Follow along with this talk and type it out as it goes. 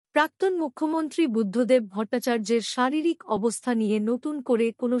প্রাক্তন মুখ্যমন্ত্রী বুদ্ধদেব ভট্টাচার্যের শারীরিক অবস্থা নিয়ে নতুন করে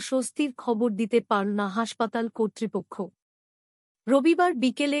কোনো স্বস্তির খবর দিতে পারল না হাসপাতাল কর্তৃপক্ষ। রবিবার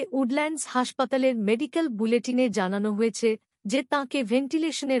বিকেলে উডল্যান্ডস হাসপাতালের মেডিকেল বুলেটিনে জানানো হয়েছে যে তাঁকে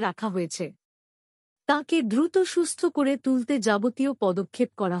ভেন্টিলেশনে রাখা হয়েছে। তাঁকে দ্রুত সুস্থ করে তুলতে যাবতীয় পদক্ষেপ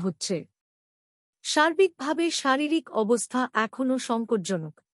করা হচ্ছে। সার্বিকভাবে শারীরিক অবস্থা এখনও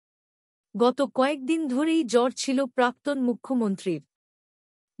সংকটজনক। গত কয়েকদিন ধরেই জ্বর ছিল প্রাক্তন মুখ্যমন্ত্রীর।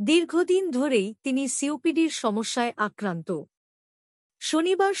 দীর্ঘদিন ধরেই তিনি সিওপিডির সমস্যায় আক্রান্ত।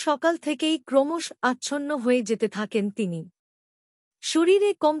 শনিবার সকাল থেকেই ক্রমশ আচ্ছন্ন হয়ে যেতে থাকেন তিনি। শরীরে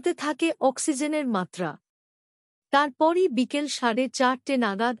কমতে থাকে অক্সিজেনের মাত্রা। তারপরই বিকেল 4:30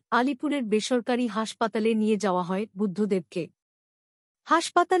 নাগাদ আলিপুরের বেসরকারি হাসপাতালে নিয়ে যাওয়া হয় বুদ্ধদেবকে।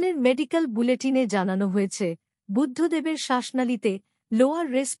 হাসপাতালের মেডিকেল বুলেটিনে জানানো হয়েছে, বুদ্ধদেবের শ্বাসনালীতে লোয়ার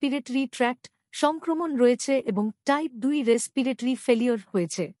রেসপিরেটরি ট্র্যাক্ট সংক্রমণ রয়েছে এবং টাইপ 2 রেসপিরেটরি ফেলিওর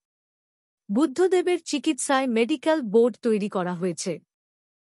হয়েছে। বুদ্ধদেবের চিকিৎসায় মেডিকেল বোর্ড তৈরি করা হয়েছে।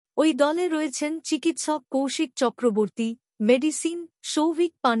 ওই দলে রয়েছেন চিকিৎসক Koushik Chakraborty, medicine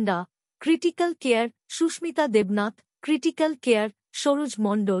Souvik Panda, critical care Susmita Debnath, critical care Saroj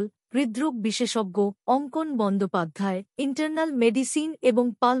Mondal, হৃদরোগ বিশেষজ্ঞ অঙ্কন বন্দ্যোপাধ্যায়, ইন্টারনাল মেডিসিন এবং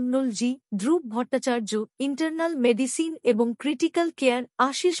pulmonology Dhruba Bhattacharya, internal medicine এবং critical care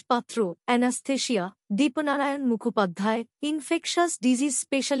Ashis Patra, anaesthesia Dipnarayan Mukhopadhyay, infectious disease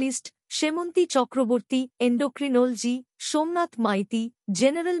specialist Semanti Chakraborty, endocrinology Somnath Maity,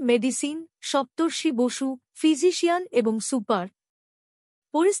 general medicine Saptarshi Basu, physician এবং সুপার।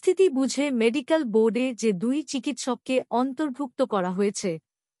 পরিস্থিতি বুঝে মেডিকেল বোর্ডে যে 2 চিকিৎসককে অন্তর্ভুক্ত করা হয়েছে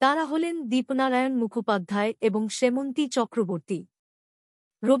তারা হলেন দীপনারায়ণ মুখোপাধ্যায় এবং সেমন্তী চক্রবর্তী।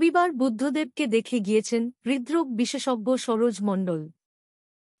 রবিবার বুদ্ধদেবকে দেখে গিয়েছেন হৃদরোগ বিশেষজ্ঞ সরোজ মণ্ডল।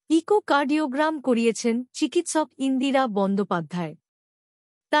 ইকোকার্ডিওগ্রাম করিয়েছেন চিকিৎসক ইন্দিরা বন্দ্যোপাধ্যায়।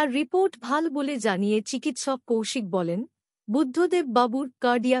 তার রিপোর্ট ভাল বলে জানিয়ে চিকিৎসক কৌশিক বলেন, বুদ্ধদেব বাবুর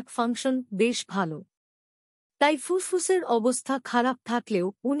কার্ডিয়াক ফাংশন বেশ ভালো। তাই ফুসফুসের অবস্থা খারাপ থাকলেও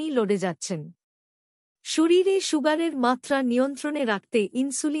উনি লড়ে যাচ্ছেন। শরীরে সুগারের মাত্রা নিয়ন্ত্রণে রাখতে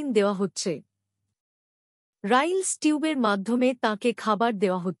ইনসুলিন দেওয়া হচ্ছে। রাইলস টিউবের মাধ্যমে তাঁকে খাবার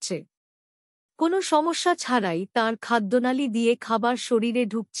দেওয়া হচ্ছে। কোনো সমস্যা ছাড়াই তাঁর খাদ্যনালী দিয়ে খাবার শরীরে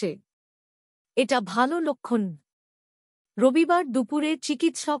ঢুকছে। এটা ভালো লক্ষণ। রবিবার দুপুরে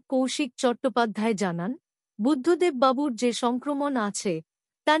চিকিৎসক কৌশিক চট্টোপাধ্যায় জানান, বুদ্ধদেব বাবুর যে সংক্রমণ আছে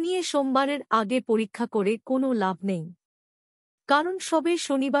তা নিয়ে সোমবারের আগে পরীক্ষা করে কোনো লাভ নেই। কারণ সবে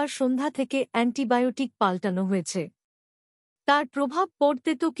শনিবার সন্ধ্যা থেকে অ্যান্টিবায়োটিক পাল্টানো হয়েছে। তার প্রভাব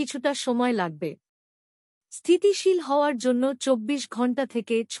পড়তে তো কিছুটা সময় লাগবে। স্থিতিশীল হওয়ার জন্য 24 ঘণ্টা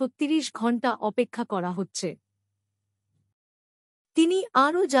থেকে 36 ঘণ্টা অপেক্ষা করা হচ্ছে। তিনি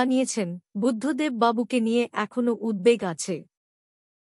আরও জানিয়েছেন, বুদ্ধদেব বাবুকে নিয়ে এখনও উদ্বেগ আছে।